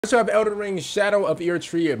So I have Elden Ring, Shadow of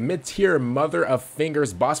Erdtree, Metyr, Mother of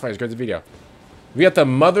Fingers, boss fight. Great video. We got the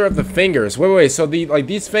Mother of the Fingers. Wait. So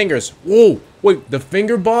these fingers. Whoa. Wait, the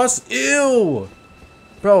finger boss? Ew.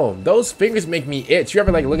 Bro, those fingers make me itch. You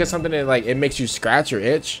ever like look at something and like it makes you scratch or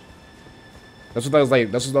itch? That's what those like.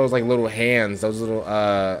 That's what those like little hands. Those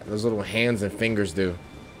little hands and fingers do.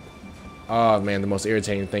 Oh man, the most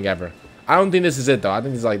irritating thing ever. I don't think this is it though. I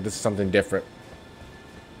think this is something different.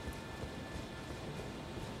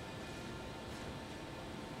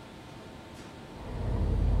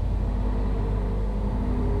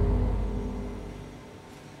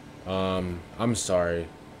 I'm sorry.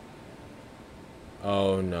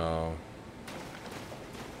 Oh no.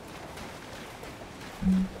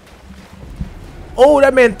 Oh,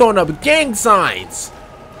 that man throwing up gang signs.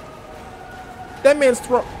 That man's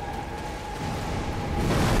throw.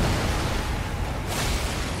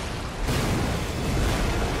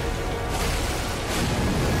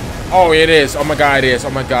 Oh, it is. Oh my god, it is.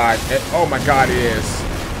 Oh my god. Oh my god, it is.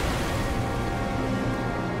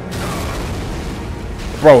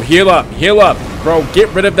 Bro, heal up, bro. Get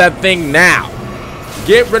rid of that thing now.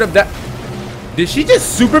 Get rid of that. Did she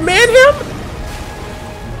just Superman him?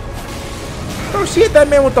 Bro, she hit that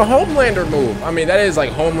man with the Homelander move. I mean, that is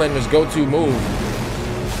like Homelander's go-to move.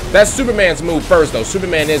 That's Superman's move first, though.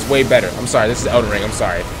 Superman is way better. I'm sorry, this is Elden Ring. I'm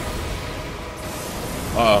sorry.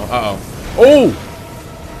 Oh!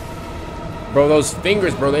 Bro, those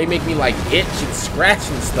fingers, bro, they make me like itch and scratch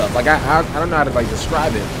and stuff. Like I don't know how to like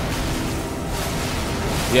describe it.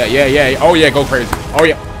 Yeah. Oh yeah, go crazy. Oh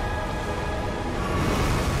yeah.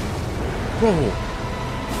 Bro.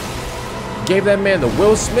 Gave that man the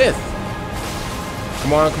Will Smith.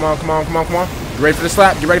 Come on. You ready for the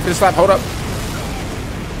slap? Hold up.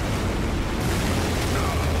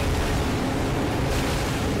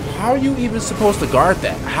 How are you even supposed to guard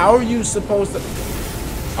that? How are you supposed to?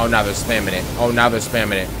 Oh, now they're spamming it. Oh,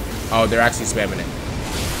 Oh, they're actually spamming it.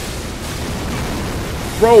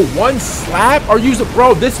 Bro, one slap? Are you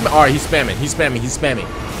bro? This all right? He's spamming.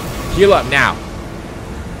 Heal up now,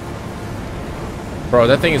 bro.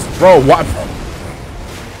 That thing is what?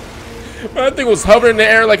 That thing was hovering in the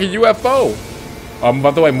air like a UFO. Oh, move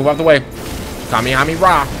out the way.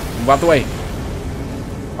 Kamehameha. Move out the way.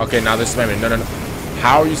 Okay, now they're spamming. No.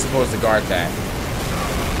 How are you supposed to guard that?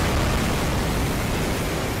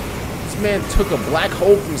 This man took a black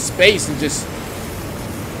hole from space and just.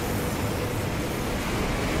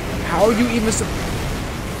 How are you even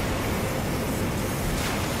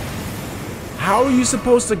How are you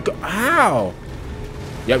supposed to go? How?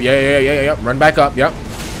 Yep. Run back up. Yep.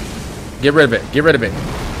 Get rid of it. No. Get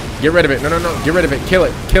rid of it. Kill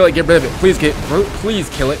it. Get rid of it. Please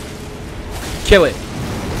kill it. Kill it.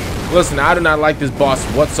 Listen, I do not like this boss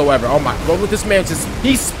whatsoever. Oh my, bro, this man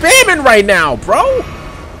he's spamming right now, bro.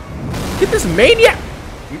 Get this maniac.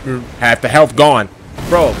 Half the health gone.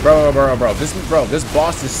 Bro. This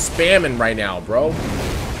boss is spamming right now, bro.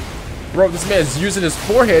 Bro, this man's using his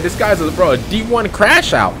forehead. This guy's a D1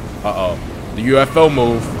 crash out. The UFO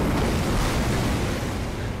move.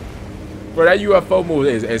 Bro, that UFO move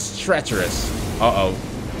is treacherous.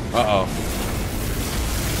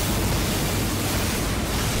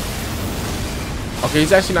 Okay,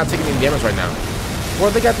 he's actually not taking any damage right now. Bro,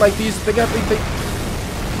 they got these.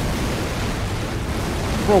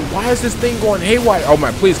 Bro, why is this thing going haywire? Oh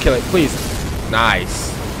my, please kill it, please.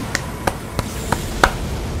 Nice.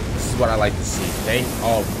 This is what I like to see. Thank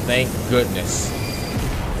goodness.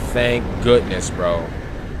 Thank goodness, bro.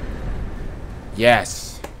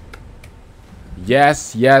 Yes,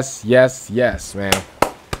 man.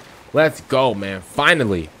 Let's go, man.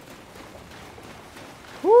 Finally.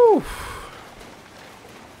 Whew.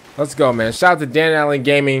 Let's go, man. Shout out to Dan Allen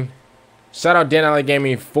Gaming. Shout out Dan Allen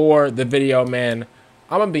Gaming for the video, man.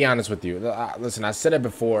 I'm gonna be honest with you. Listen, I said it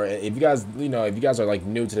before. If you guys, are like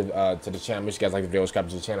new to the channel, wish you guys like the video, subscribe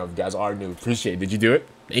to the channel. If you guys are new, appreciate it. Did you do it?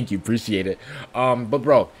 Thank you, appreciate it. But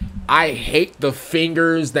bro, I hate the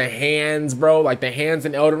fingers, the hands, bro. Like the hands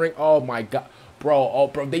in Elden Ring. Oh my god, bro. Oh,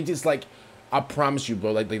 bro, they just like, I promise you,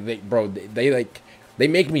 bro. Like they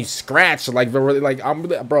make me scratch. Like they're really like I'm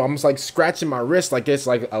just like scratching my wrist like it's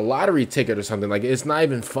like a lottery ticket or something. Like it's not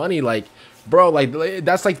even funny. Like, bro, like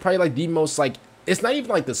that's like probably like the most like. It's not even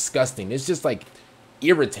like disgusting. It's just like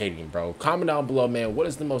irritating, bro. Comment down below, man. What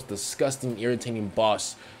is the most disgusting, irritating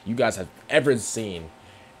boss you guys have ever seen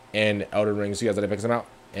in Elden Ring? So you guys let me pick some out.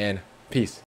 And peace.